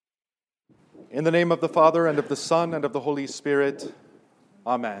In the name of the Father, and of the Son, and of the Holy Spirit.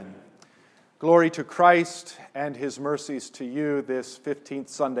 Amen. Glory to Christ and his mercies to you this 15th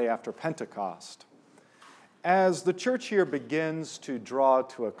Sunday after Pentecost. As the church here begins to draw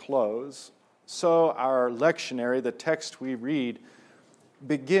to a close, so our lectionary, the text we read,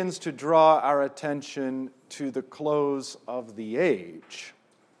 begins to draw our attention to the close of the age.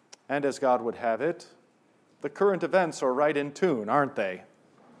 And as God would have it, the current events are right in tune, aren't they?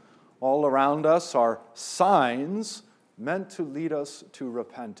 All around us are signs meant to lead us to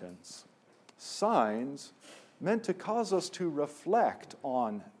repentance. Signs meant to cause us to reflect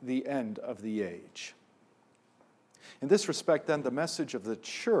on the end of the age. In this respect, then, the message of the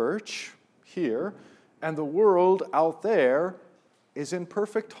church here and the world out there is in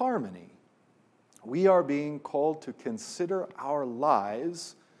perfect harmony. We are being called to consider our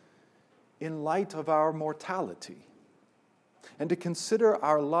lives in light of our mortality, and to consider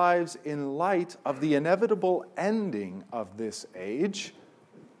our lives in light of the inevitable ending of this age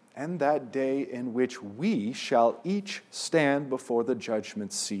and that day in which we shall each stand before the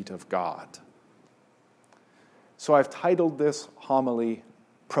judgment seat of God. So I've titled this homily,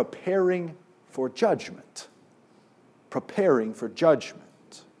 Preparing for Judgment. Preparing for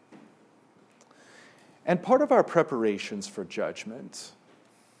Judgment. And part of our preparations for judgment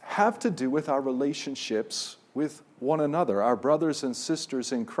have to do with our relationships with one another, our brothers and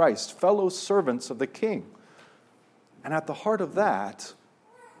sisters in Christ, fellow servants of the King. And at the heart of that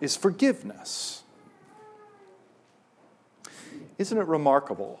is forgiveness. Isn't it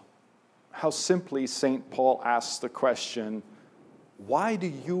remarkable how simply St. Paul asks the question, why do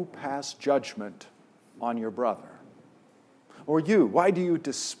you pass judgment on your brother? Or you, why do you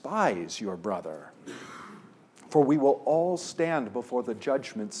despise your brother? For we will all stand before the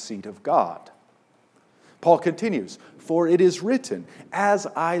judgment seat of God. Paul continues, for it is written, as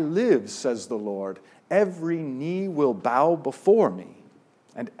I live, says the Lord, every knee will bow before me,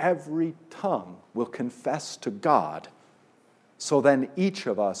 and every tongue will confess to God. So then each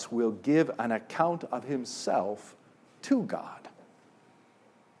of us will give an account of himself to God.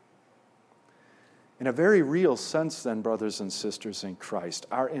 In a very real sense then, brothers and sisters in Christ,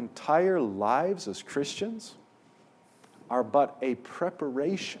 our entire lives as Christians are but a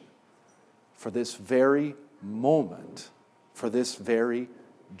preparation for this very moment, for this very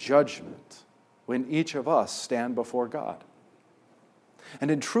judgment, when each of us stand before God.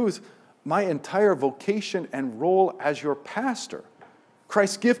 And in truth, my entire vocation and role as your pastor,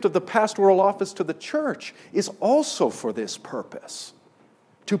 Christ's gift of the pastoral office to the church, is also for this purpose,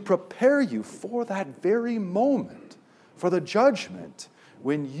 to prepare you for that very moment, for the judgment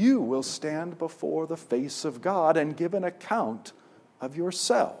when you will stand before the face of God and give an account of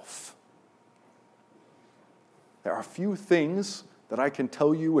yourself. There are few things that I can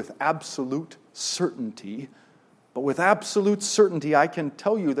tell you with absolute certainty, but with absolute certainty I can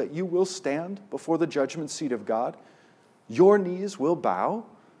tell you that you will stand before the judgment seat of God. Your knees will bow.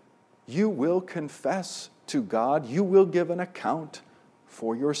 You will confess to God. You will give an account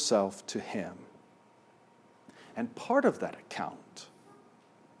for yourself to Him. And part of that account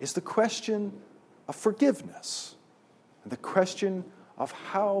is the question of forgiveness, and the question of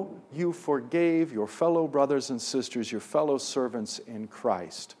how you forgave your fellow brothers and sisters, your fellow servants in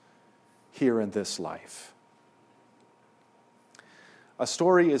Christ here in this life. A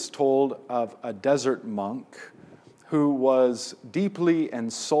story is told of a desert monk who was deeply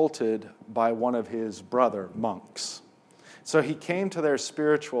insulted by one of his brother monks. So he came to their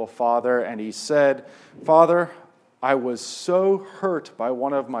spiritual father and he said, "Father, I was so hurt by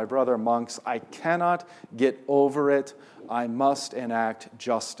one of my brother monks, I cannot get over it. I must enact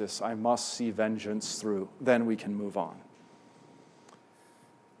justice. I must see vengeance through. Then we can move on."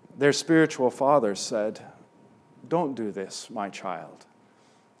 Their spiritual father said, "Don't do this, my child.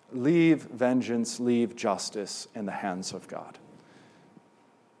 Leave vengeance, leave justice in the hands of God."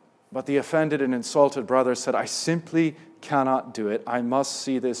 But the offended and insulted brother said, "I simply cannot do it. I must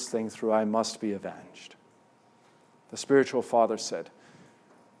see this thing through. I must be avenged." The spiritual father said,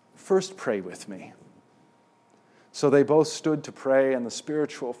 "First pray with me." So they both stood to pray, and the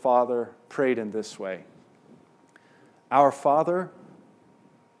spiritual father prayed in this way: "Our Father,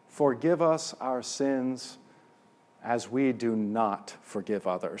 forgive us our sins as we do not forgive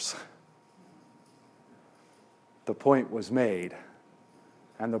others." The point was made,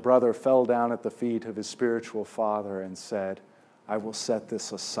 and the brother fell down at the feet of his spiritual father and said, "I will set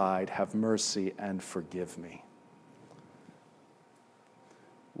this aside. Have mercy and forgive me."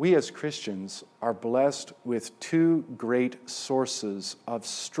 We as Christians are blessed with two great sources of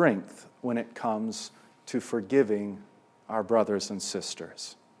strength when it comes to forgiving our brothers and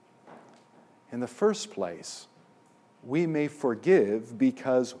sisters. In the first place, we may forgive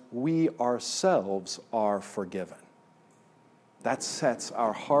because we ourselves are forgiven. That sets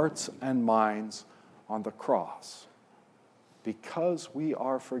our hearts and minds on the cross. Because we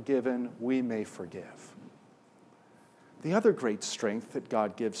are forgiven, we may forgive. The other great strength that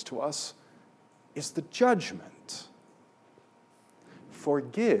God gives to us is the judgment.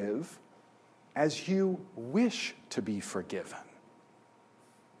 Forgive as you wish to be forgiven.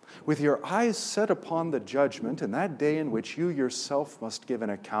 With your eyes set upon the judgment and that day in which you yourself must give an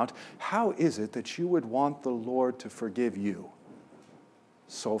account, how is it that you would want the Lord to forgive you?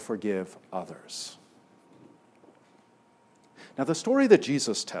 So forgive others. Now, the story that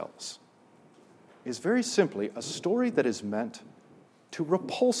Jesus tells is very simply a story that is meant to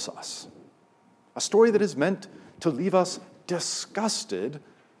repulse us, a story that is meant to leave us disgusted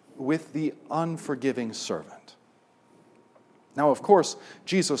with the unforgiving servant. Now, of course,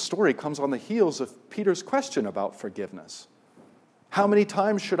 Jesus' story comes on the heels of Peter's question about forgiveness. How many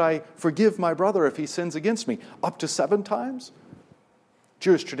times should I forgive my brother if he sins against me? Up to 7 times?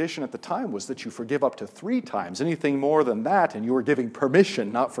 Jewish tradition at the time was that you forgive up to 3 times. Anything more than that, and you are giving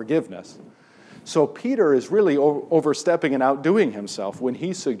permission, not forgiveness. So Peter is really overstepping and outdoing himself when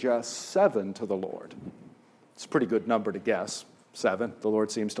he suggests 7 to the Lord. It's a pretty good number to guess. 7. The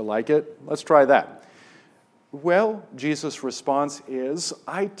Lord seems to like it. Let's try that. Well, Jesus' response is,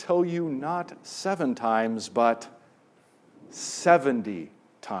 I tell you not 7 times, but 70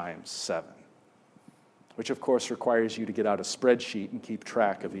 times 7. Which, of course, requires you to get out a spreadsheet and keep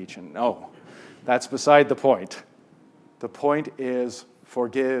track of each. And no, that's beside the point. The point is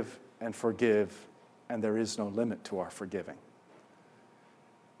forgive, and there is no limit to our forgiving.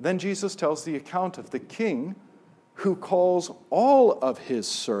 Then Jesus tells the account of the king who calls all of his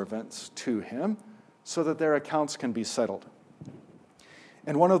servants to him so that their accounts can be settled.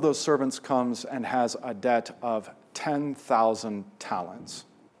 And one of those servants comes and has a debt of 10,000 talents.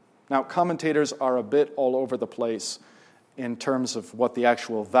 Now, commentators are a bit all over the place in terms of what the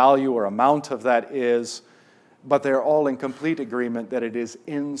actual value or amount of that is, but they're all in complete agreement that it is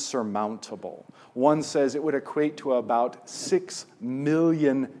insurmountable. One says it would equate to about 6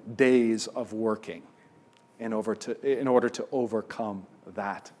 million days of working in order to overcome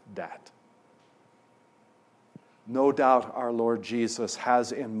that debt. No doubt our Lord Jesus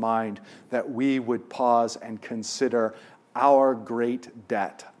has in mind that we would pause and consider our great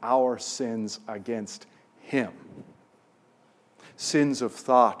debt, our sins against him. Sins of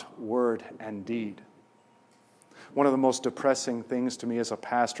thought, word, and deed. One of the most depressing things to me as a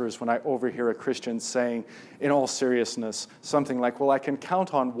pastor is when I overhear a Christian saying, in all seriousness, something like, well, I can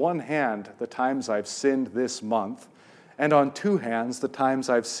count on one hand the times I've sinned this month, and on 2 hands the times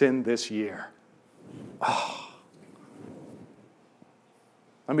I've sinned this year. Oh.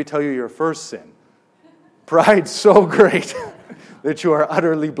 Let me tell you your first sin. Pride so great that you are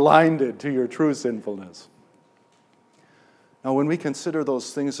utterly blinded to your true sinfulness. Now, when we consider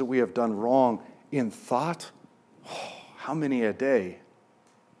those things that we have done wrong in thought, how many a day?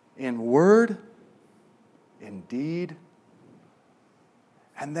 In word, in deed,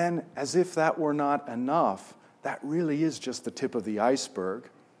 and then as if that were not enough, that really is just the tip of the iceberg.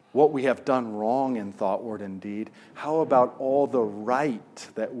 What we have done wrong in thought, word, and deed. How about all the right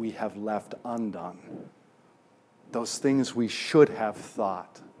that we have left undone? Those things we should have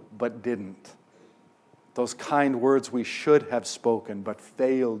thought, but didn't. Those kind words we should have spoken, but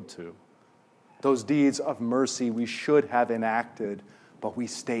failed to. Those deeds of mercy we should have enacted, but we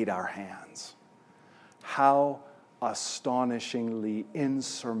stayed our hands. How astonishingly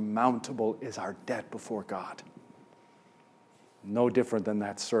insurmountable is our debt before God. No different than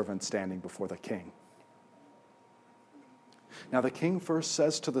that servant standing before the king. Now the king first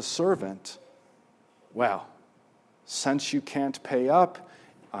says to the servant, well, since you can't pay up,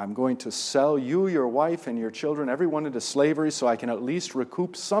 I'm going to sell you, your wife, and your children, everyone into slavery so I can at least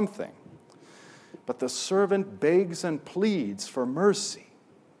recoup something. But the servant begs and pleads for mercy.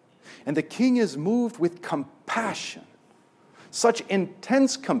 And the king is moved with compassion. Such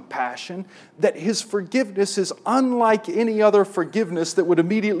intense compassion that his forgiveness is unlike any other forgiveness that would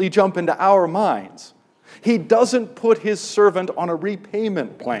immediately jump into our minds. He doesn't put his servant on a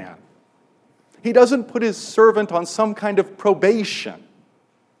repayment plan. He doesn't put his servant on some kind of probation.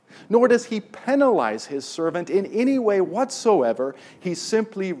 Nor does he penalize his servant in any way whatsoever. He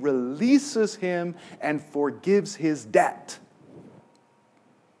simply releases him and forgives his debt.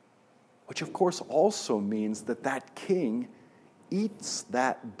 Which of course also means that that king eats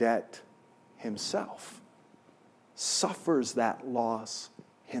that debt himself, suffers that loss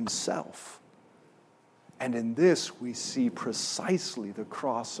himself. And in this, we see precisely the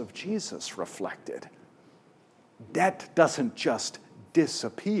cross of Jesus reflected. Debt doesn't just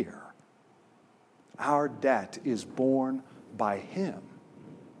disappear. Our debt is borne by him.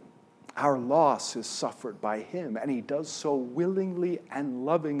 Our loss is suffered by him, and he does so willingly and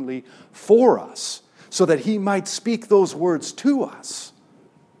lovingly for us, so that he might speak those words to us.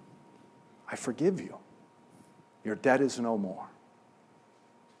 I forgive you. Your debt is no more.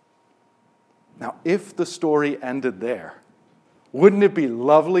 Now, if the story ended there, wouldn't it be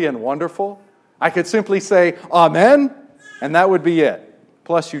lovely and wonderful? I could simply say, Amen, and that would be it.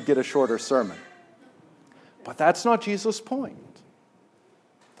 Plus, you'd get a shorter sermon. But that's not Jesus' point.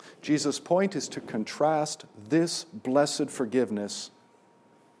 Jesus' point is to contrast this blessed forgiveness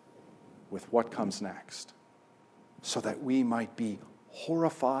with what comes next, so that we might be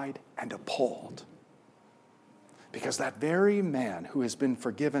horrified and appalled. Because that very man who has been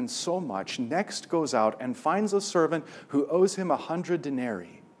forgiven so much next goes out and finds a servant who owes him 100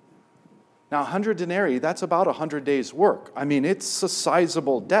 denarii. Now, 100 denarii, that's about 100 days' work. I mean, it's a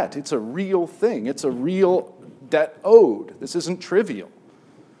sizable debt. It's a real thing. It's a real debt owed. This isn't trivial.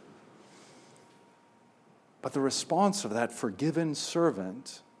 But the response of that forgiven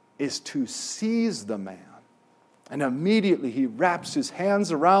servant is to seize the man. And immediately he wraps his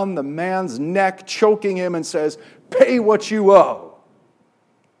hands around the man's neck, choking him, and says, "Pay what you owe."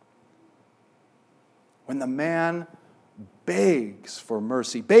 When the man begs for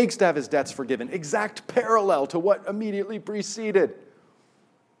mercy, begs to have his debts forgiven, exact parallel to what immediately preceded,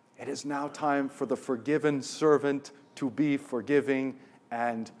 it is now time for the forgiven servant to be forgiving,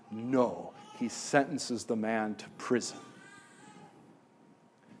 and no, he sentences the man to prison.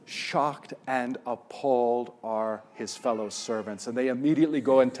 Shocked and appalled are his fellow servants, and they immediately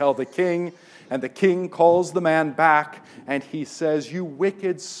go and tell the king, and the king calls the man back, and he says, "You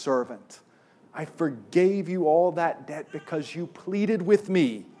wicked servant, I forgave you all that debt because you pleaded with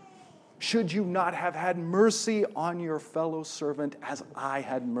me. Should you not have had mercy on your fellow servant as I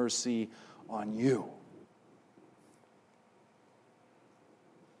had mercy on you?"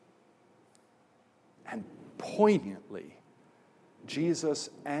 And poignantly, Jesus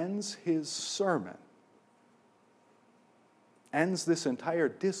ends his sermon, ends this entire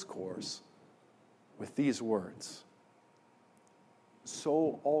discourse with these words: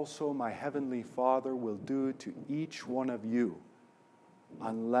 "So also my heavenly Father will do to each one of you,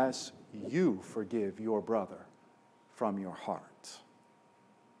 unless you forgive your brother from your heart."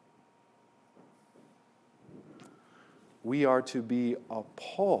 We are to be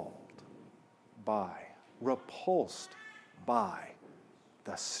appalled by, repulsed by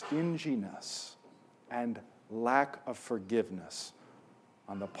the stinginess and lack of forgiveness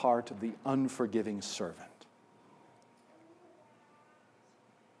on the part of the unforgiving servant.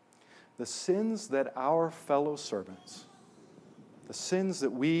 The sins that our fellow servants, the sins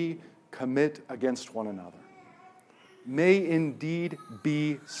that we commit against one another, may indeed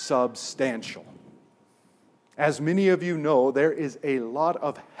be substantial. As many of you know, there is a lot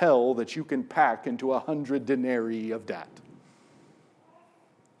of hell that you can pack into 100 denarii of debt.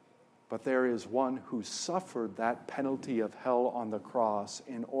 But there is one who suffered that penalty of hell on the cross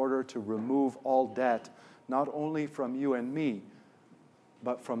in order to remove all debt, not only from you and me,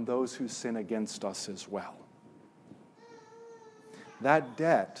 but from those who sin against us as well. That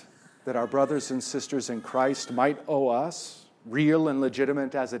debt that our brothers and sisters in Christ might owe us, real and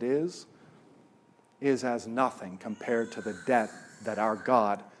legitimate as it is as nothing compared to the debt that our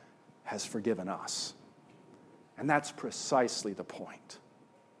God has forgiven us. And that's precisely the point.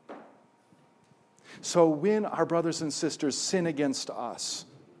 So when our brothers and sisters sin against us,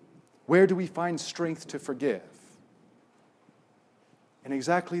 where do we find strength to forgive? In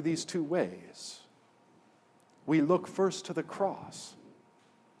exactly these two ways. We look first to the cross,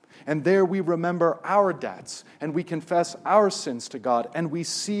 and there we remember our debts, and we confess our sins to God, and we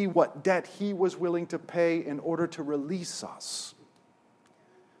see what debt he was willing to pay in order to release us.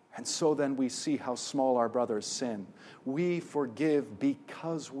 And so then we see how small our brother's sin. We forgive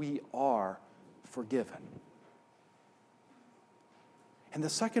because we are forgiven. In the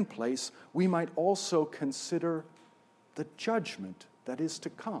second place, we might also consider the judgment that is to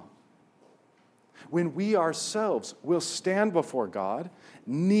come. When we ourselves will stand before God,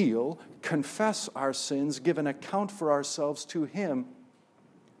 kneel, confess our sins, give an account for ourselves to him,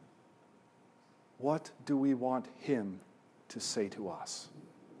 what do we want him to say to us?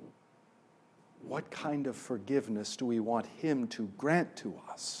 What kind of forgiveness do we want him to grant to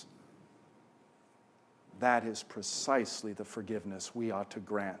us? That is precisely the forgiveness we ought to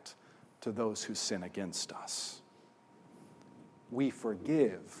grant to those who sin against us. We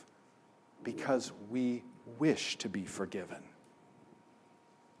forgive because we wish to be forgiven.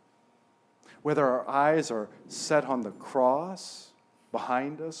 Whether our eyes are set on the cross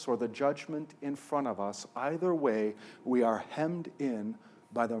behind us or the judgment in front of us, either way, we are hemmed in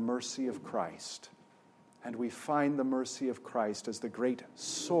by the mercy of Christ. And we find the mercy of Christ as the great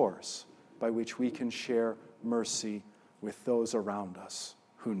source by which we can share mercy with those around us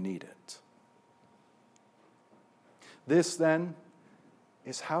who need it. This, then,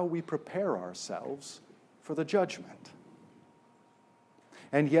 is how we prepare ourselves for the judgment.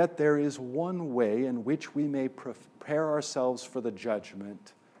 And yet there is one way in which we may prepare ourselves for the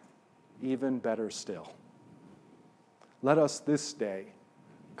judgment, even better still. Let us this day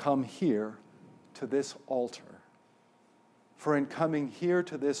come here to this altar. For in coming here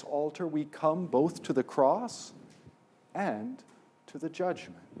to this altar, we come both to the cross and to the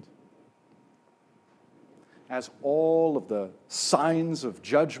judgment. As all of the signs of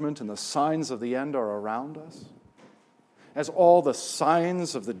judgment and the signs of the end are around us, as all the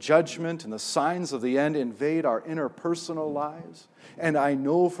signs of the judgment and the signs of the end invade our interpersonal lives, and I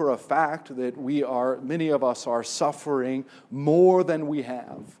know for a fact that many of us are suffering more than we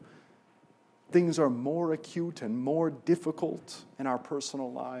have. Things are more acute and more difficult in our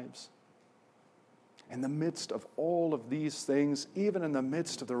personal lives. In the midst of all of these things, even in the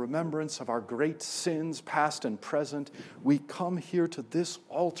midst of the remembrance of our great sins, past and present, we come here to this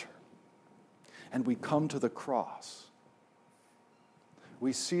altar and we come to the cross.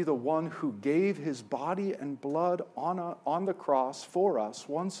 We see the one who gave his body and blood on the cross for us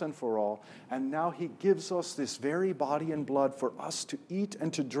once and for all, and now he gives us this very body and blood for us to eat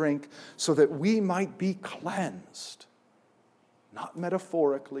and to drink so that we might be cleansed, not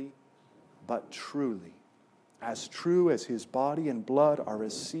metaphorically, but truly. As true as his body and blood are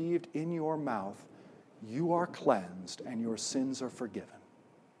received in your mouth, you are cleansed and your sins are forgiven.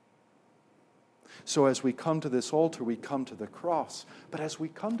 So as we come to this altar, we come to the cross. But as we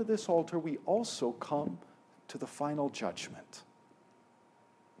come to this altar, we also come to the final judgment.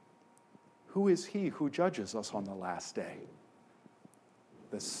 Who is he who judges us on the last day?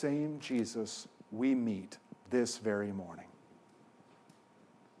 The same Jesus we meet this very morning.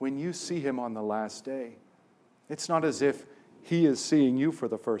 When you see him on the last day, it's not as if he is seeing you for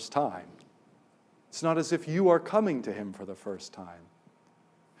the first time. It's not as if you are coming to him for the first time.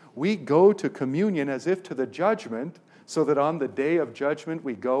 We go to communion as if to the judgment, so that on the day of judgment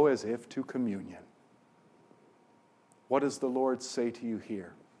we go as if to communion. What does the Lord say to you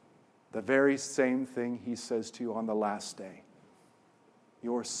here? The very same thing he says to you on the last day.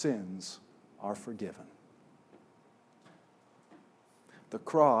 Your sins are forgiven. The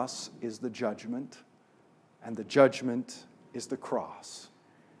cross is the judgment, and the judgment is the cross.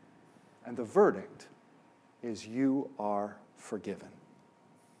 And the verdict is you are forgiven.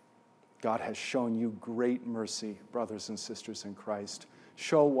 God has shown you great mercy, brothers and sisters in Christ.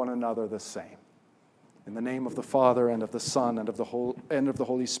 Show one another the same. In the name of the Father, and of the Son, and of the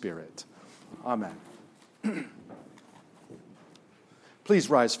Holy Spirit. Amen. Please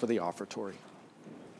rise for the offertory.